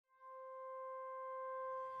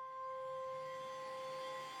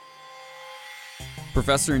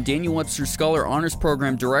Professor and Daniel Webster Scholar Honors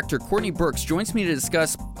Program Director Courtney Brooks joins me to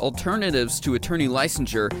discuss alternatives to attorney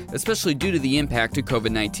licensure, especially due to the impact of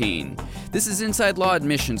COVID-19. This is Inside Law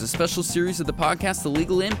Admissions, a special series of the podcast The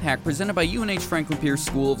Legal Impact, presented by UNH Franklin Pierce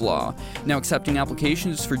School of Law. Now accepting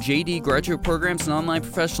applications for JD, graduate programs, and online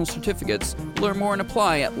professional certificates. Learn more and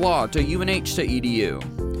apply at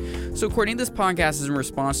law.unh.edu. So, Courtney, this podcast is in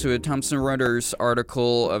response to a Thomson Reuters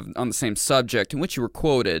article on the same subject in which you were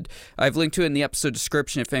quoted. I've linked to it in the episode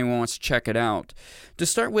description if anyone wants to check it out. To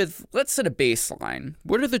start with, let's set a baseline.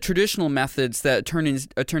 What are the traditional methods that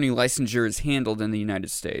attorney licensure is handled in the United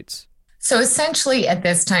States? So essentially, at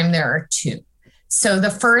this time, there are two. So the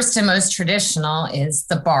first and most traditional is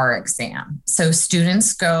the bar exam. So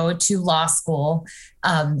students go to law school.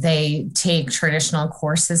 They take traditional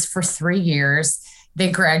courses for 3 years. They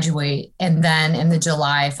graduate, and then in the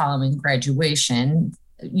July following graduation,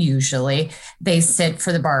 usually, they sit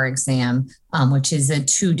for the bar exam, which is a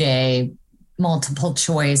 2-day multiple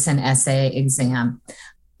choice and essay exam.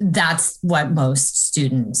 That's what most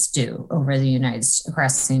students do across the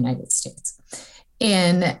United States.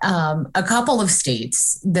 In a couple of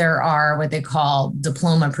states, there are what they call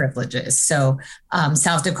diploma privileges. So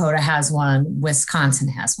South Dakota has one, Wisconsin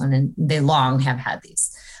has one, and they long have had these.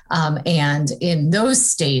 And in those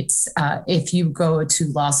states, if you go to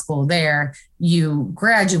law school there, you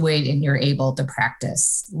graduate and you're able to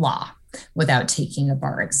practice law without taking a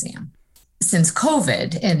bar exam. Since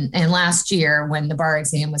COVID and last year, when the bar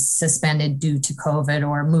exam was suspended due to COVID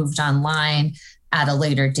or moved online at a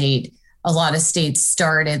later date, a lot of states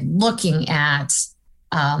started looking at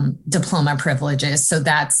diploma privileges. So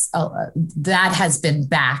that has been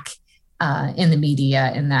back in the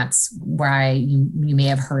media, and that's why you may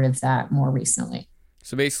have heard of that more recently.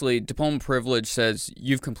 So basically, diploma privilege says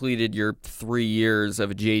you've completed your 3 years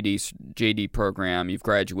of a JD program, you've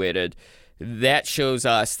graduated. That shows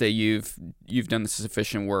us that you've done the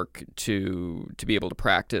sufficient work to be able to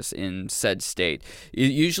practice in said state.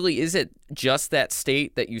 Usually, is it just that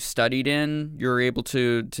state that you studied in you're able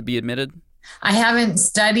to be admitted? I haven't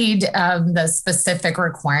studied the specific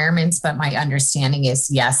requirements, but my understanding is,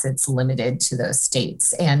 yes, it's limited to those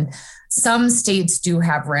states. And some states do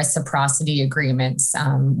have reciprocity agreements.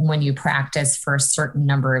 When you practice for a certain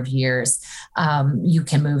number of years, you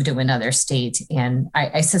can move to another state. And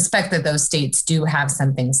I suspect that those states do have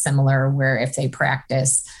something similar where if they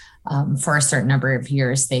practice for a certain number of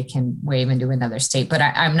years, they can waive into another state. But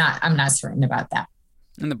I'm not certain about that.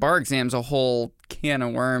 And the bar exam's a whole can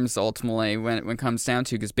of worms, ultimately, when it comes down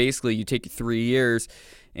to, because basically you take 3 years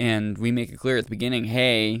and we make it clear at the beginning,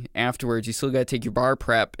 hey, afterwards you still got to take your bar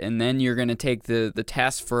prep, and then you're going to take the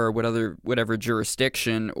test for whatever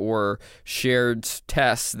jurisdiction or shared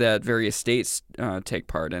tests that various states take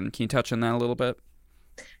part in. Can you touch on that a little bit?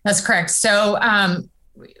 That's correct. So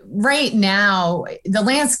right now, the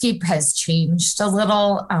landscape has changed a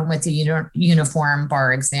little with the uniform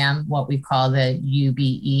bar exam, what we call the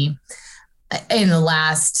UBE. In the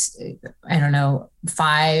last,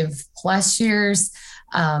 5+ years,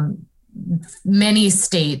 many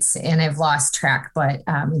states, and I've lost track, but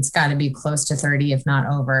it's got to be close to 30, if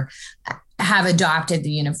not over, have adopted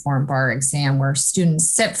the uniform bar exam, where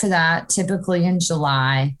students sit for that typically in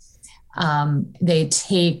July. They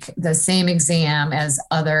take the same exam as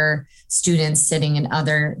other students sitting in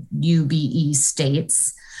other UBE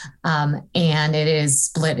states, and it is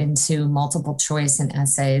split into multiple choice and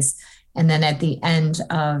essays. And then at the end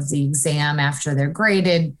of the exam, after they're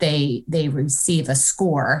graded, they receive a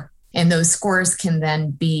score, and those scores can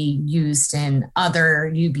then be used in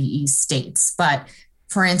other UBE states. But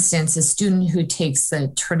for instance, a student who takes the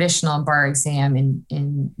traditional bar exam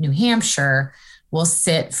in New Hampshire will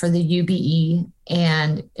sit for the UBE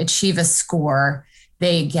and achieve a score.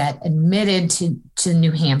 They get admitted to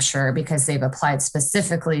New Hampshire because they've applied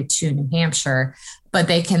specifically to New Hampshire, but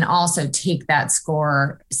they can also take that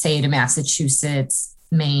score, say, to Massachusetts,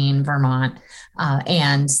 Maine, Vermont,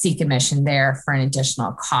 and seek admission there for an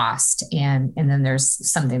additional cost. And then there's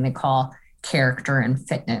something they call character and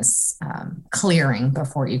fitness clearing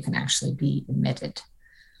before you can actually be admitted.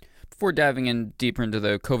 Before diving in deeper into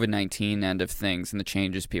the COVID-19 end of things and the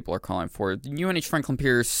changes people are calling for, the UNH Franklin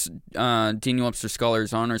Pierce Daniel Webster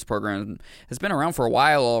Scholars Honors Program has been around for a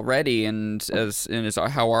while already, and is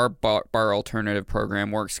how our bar alternative program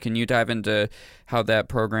works. Can you dive into how that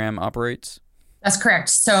program operates? That's correct.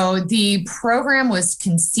 So the program was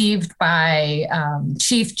conceived by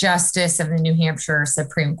Chief Justice of the New Hampshire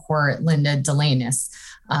Supreme Court, Linda Delanis.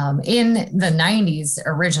 In the 90s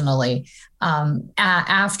originally,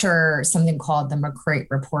 after something called the McCrate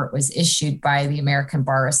Report was issued by the American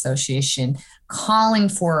Bar Association, calling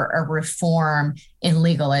for a reform in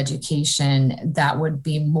legal education that would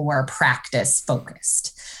be more practice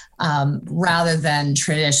focused. Rather than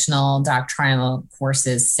traditional doctrinal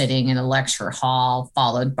courses sitting in a lecture hall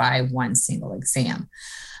followed by one single exam.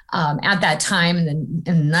 At that time in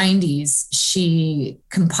the 90s, she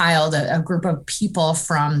compiled a group of people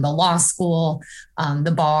from the law school,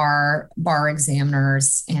 the bar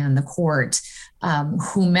examiners, and the court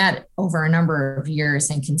who met over a number of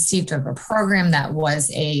years and conceived of a program that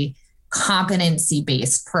was a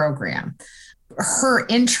competency-based program. Her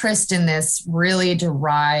interest in this really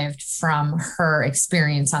derived from her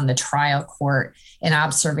experience on the trial court and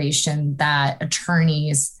observation that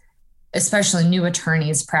attorneys, especially new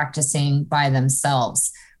attorneys practicing by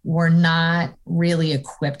themselves, were not really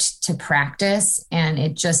equipped to practice. And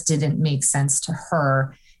it just didn't make sense to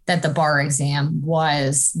her that the bar exam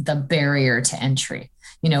was the barrier to entry.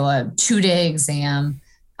 A 2-day exam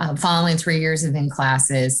following 3 years of in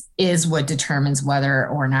classes is what determines whether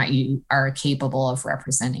or not you are capable of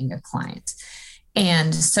representing a client.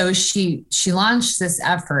 And so she launched this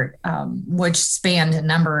effort, which spanned a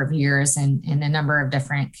number of years and in a number of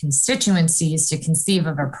different constituencies, to conceive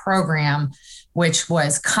of a program which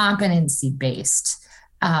was competency-based,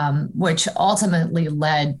 which ultimately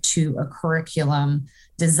led to a curriculum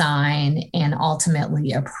design and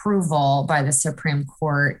ultimately approval by the Supreme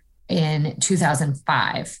Court in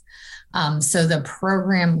 2005. So the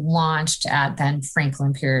program launched at then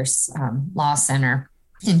Franklin Pierce Law Center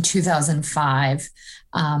in 2005,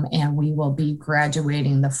 and we will be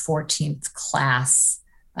graduating the 14th class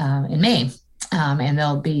in May, and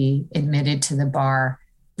they'll be admitted to the bar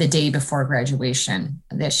the day before graduation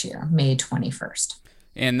this year, May 21st.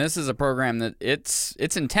 And this is a program that it's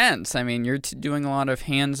intense. I mean, you're doing a lot of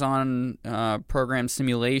hands-on program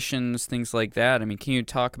simulations, things like that. I mean, can you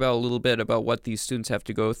talk about a little bit about what these students have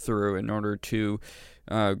to go through in order to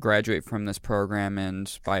graduate from this program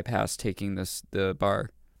and bypass taking the bar?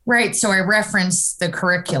 Right. So I referenced the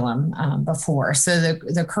curriculum before. So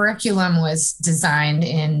the curriculum was designed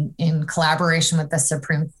in collaboration with the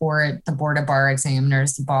Supreme Court, the Board of Bar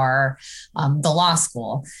Examiners, the bar, the law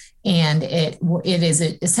school. And it is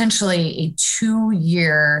essentially a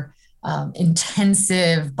 2-year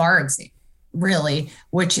intensive bar exam, really,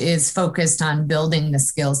 which is focused on building the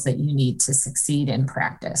skills that you need to succeed in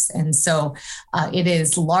practice. And so it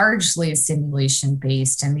is largely simulation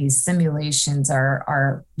based, and these simulations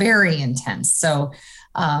are very intense. So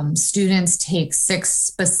students take 6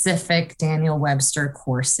 specific Daniel Webster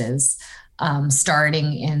courses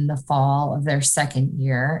starting in the fall of their second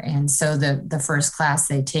year. And so the first class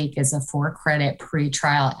they take is a 4-credit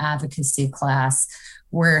pretrial advocacy class,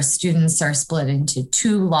 where students are split into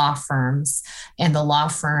 2 law firms, and the law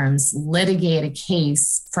firms litigate a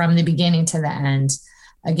case from the beginning to the end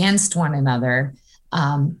against one another.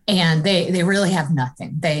 And they really have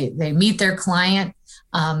nothing. They meet their client.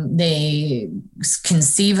 They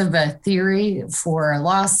conceive of a theory for a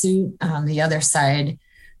lawsuit. The other side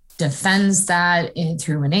defends that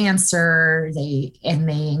through an answer. They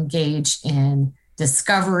engage in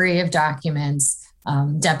discovery of documents,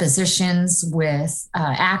 depositions with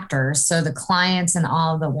actors. So the clients and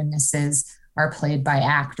all of the witnesses are played by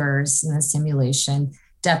actors in the simulation.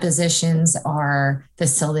 Depositions are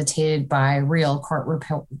facilitated by real court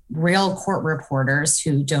reporters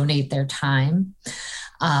who donate their time.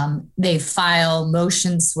 They file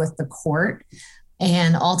motions with the court,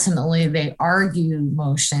 and ultimately they argue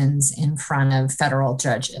motions in front of federal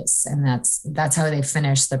judges. And that's how they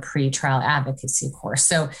finish the pretrial advocacy course.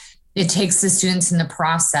 So it takes the students in the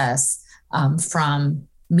process from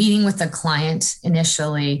meeting with the client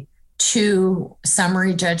initially to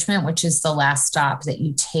summary judgment, which is the last stop that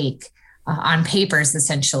you take on papers,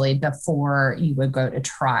 essentially, before you would go to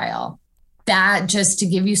trial. That, just to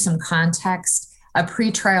give you some context, a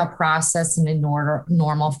pretrial process in a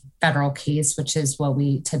normal federal case, which is what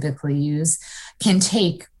we typically use, can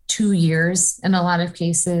take 2 years in a lot of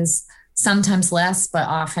cases, sometimes less, but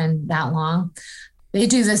often that long. They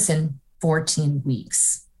do this in 14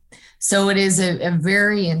 weeks. So it is a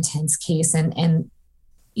very intense case. And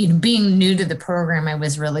being new to the program, I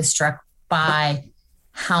was really struck by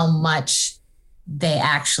how much they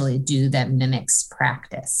actually do that mimics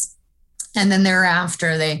practice. And then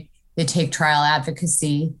thereafter, they take trial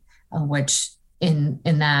advocacy, which in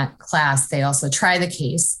that class, they also try the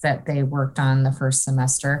case that they worked on the first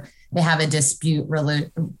semester. They have a dispute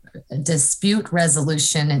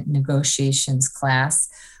resolution and negotiations class,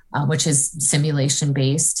 which is simulation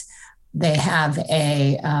based. They have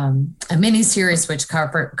a mini series which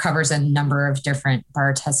covers a number of different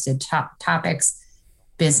bar tested topics.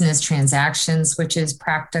 Business transactions, which is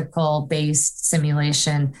practical based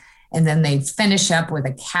simulation. And then they finish up with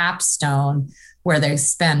a capstone where they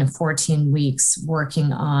spend 14 weeks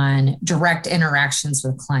working on direct interactions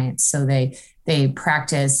with clients. So they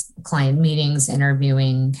practice client meetings,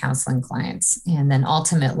 interviewing, counseling clients. And then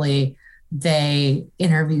ultimately, they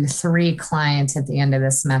interview 3 clients at the end of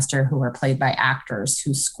the semester who are played by actors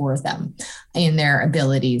who score them in their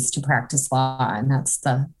abilities to practice law. And that's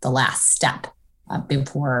the last step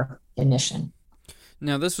before admission.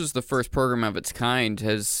 Now, this was the first program of its kind.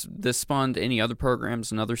 Has this spawned any other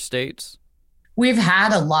programs in other states? We've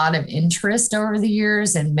had a lot of interest over the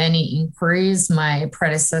years and many inquiries. My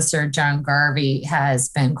predecessor, John Garvey, has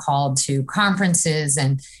been called to conferences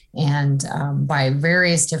and by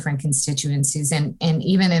various different constituencies. And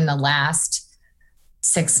even in the last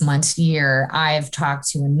 6 months, year, I've talked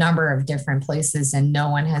to a number of different places and no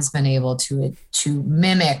one has been able to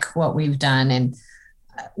mimic what we've done. And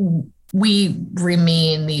we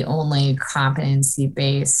remain the only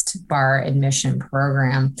competency-based bar admission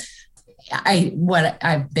program. What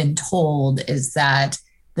I've been told is that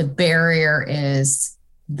the barrier is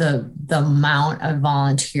the amount of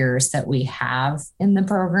volunteers that we have in the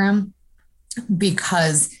program,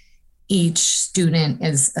 because each student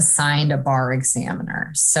is assigned a bar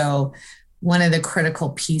examiner. So one of the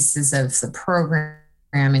critical pieces of the program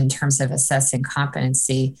in terms of assessing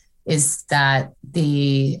competency is that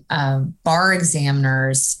the bar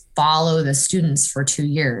examiners follow the students for 2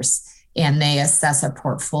 years and they assess a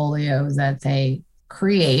portfolio that they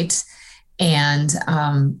create. And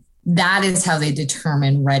that is how they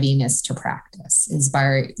determine readiness to practice, is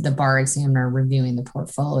by the bar examiner reviewing the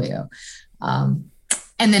portfolio.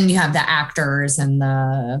 And then you have the actors and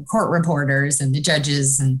the court reporters and the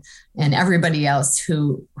judges and everybody else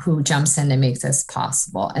who jumps in to make this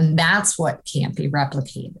possible. And that's what can't be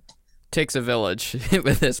replicated. Takes a village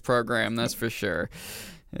with this program, that's for sure.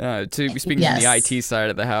 Speaking Yes. of the IT side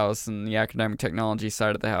of the house and the academic technology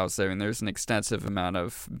side of the house, I mean, there's an extensive amount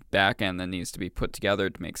of back end that needs to be put together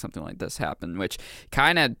to make something like this happen, which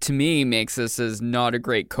kind of, to me, makes this as not a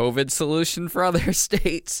great COVID solution for other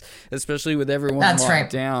states, especially with everyone That's locked right.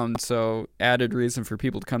 down. So added reason for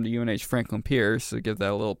people to come to UNH Franklin Pierce, so give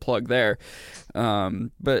that a little plug there.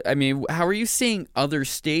 But, I mean, how are you seeing other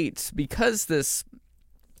states, because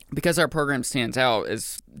our program stands out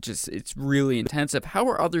as it's really intensive, how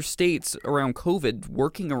are other states around COVID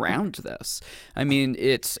working around this? I mean,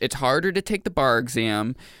 it's harder to take the bar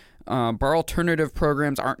exam. Bar alternative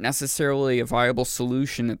programs aren't necessarily a viable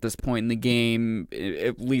solution at this point in the game.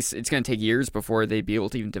 At least it's going to take years before they'd be able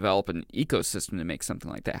to even develop an ecosystem to make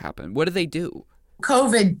something like that happen. What do they do?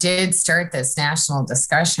 COVID did start this national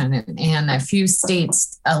discussion, and a few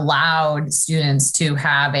states allowed students to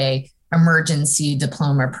have a emergency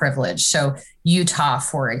diploma privilege. So Utah,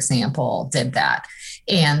 for example, did that.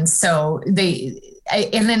 And so then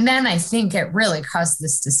I think it really caused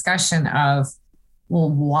this discussion of, well,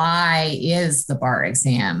 why is the bar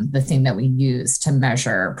exam the thing that we use to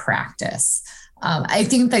measure practice? I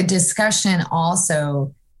think the discussion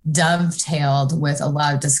also dovetailed with a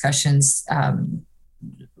lot of discussions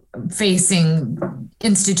facing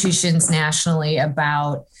institutions nationally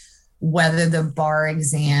about whether the bar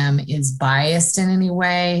exam is biased in any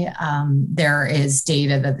way. There is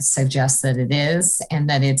data that suggests that it is, and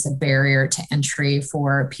that it's a barrier to entry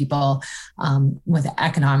for people with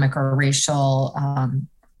economic or racial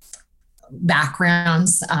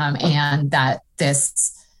backgrounds. And that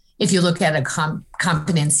this, if you look at a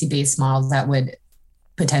competency-based model, that would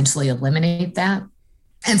potentially eliminate that.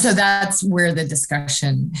 And so that's where the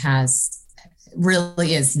discussion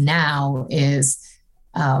really is now, is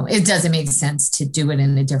it doesn't make sense to do it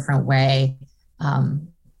in a different way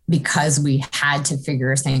because we had to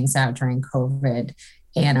figure things out during COVID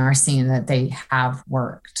and are seeing that they have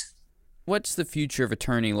worked. What's the future of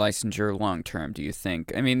attorney licensure long term, do you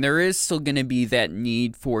think? I mean, there is still going to be that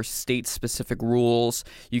need for state-specific rules.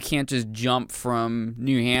 You can't just jump from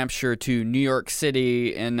New Hampshire to New York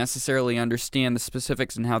City and necessarily understand the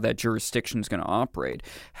specifics and how that jurisdiction is going to operate.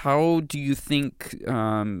 How do you think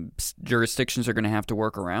jurisdictions are going to have to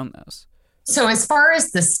work around this? So as far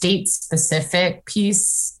as the state-specific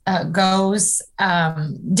piece goes,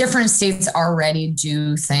 different states already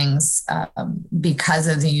do things because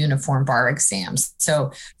of the uniform bar exams.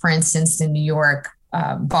 So, for instance, the New York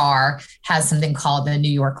bar has something called the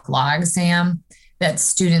New York Law Exam, that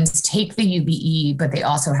students take the UBE, but they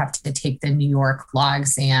also have to take the New York Law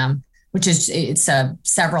Exam which is it's a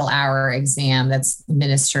several hour exam that's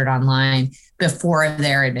administered online before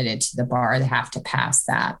they're admitted to the bar. They have to pass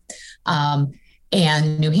that.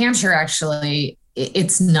 And New Hampshire, actually,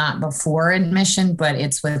 it's not before admission, but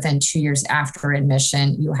it's within 2 years after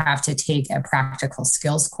admission. You have to take a practical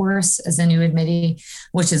skills course as a new admittee,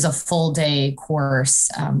 which is a full day course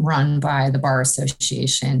run by the Bar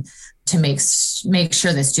Association to make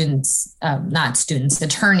sure that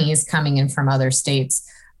attorneys coming in from other states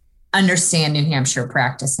understand New Hampshire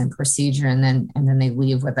practice and procedure, and then they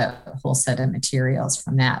leave with a whole set of materials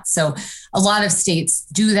from that. So a lot of states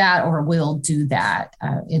do that or will do that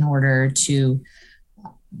in order to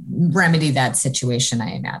remedy that situation,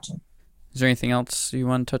 I imagine. Is there anything else you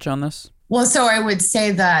want to touch on this? Well, so I would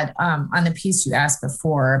say that on the piece you asked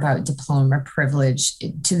before about diploma privilege,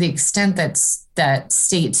 to the extent that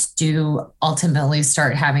states do ultimately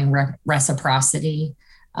start having reciprocity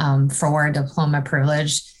for diploma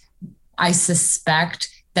privilege, I suspect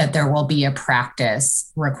that there will be a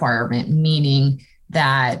practice requirement, meaning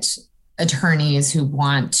that attorneys who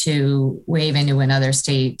want to waive into another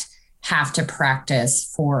state have to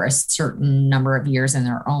practice for a certain number of years in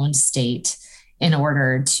their own state in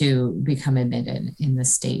order to become admitted in the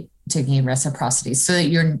state to gain reciprocity, so that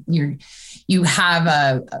you have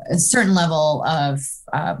a certain level of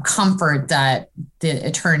comfort that the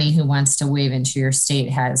attorney who wants to waive into your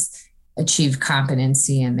state has achieved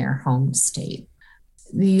competency in their home state.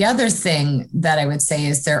 The other thing that I would say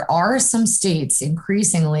is there are some states,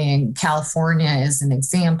 increasingly, and California is an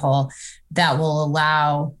example, that will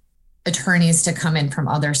allow attorneys to come in from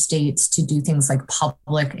other states to do things like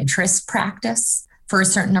public interest practice for a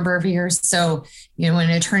certain number of years. So, when an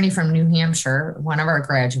attorney from New Hampshire, one of our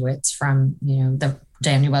graduates from, the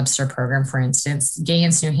Daniel Webster program, for instance,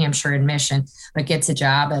 gains New Hampshire admission, but gets a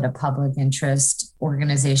job at a public interest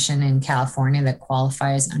organization in California that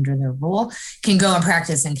qualifies under their rule, can go and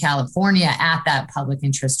practice in California at that public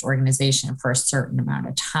interest organization for a certain amount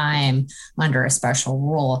of time under a special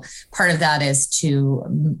rule. Part of that is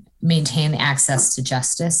to maintain access to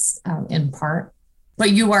justice in part. But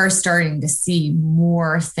you are starting to see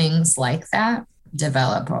more things like that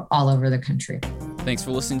develop all over the country. Thanks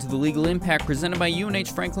for listening to The Legal Impact, presented by UNH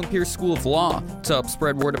Franklin Pierce School of Law. To help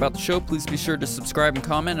spread word about the show, please be sure to subscribe and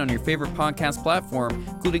comment on your favorite podcast platform,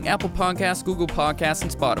 including Apple Podcasts, Google Podcasts,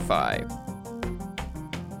 and Spotify.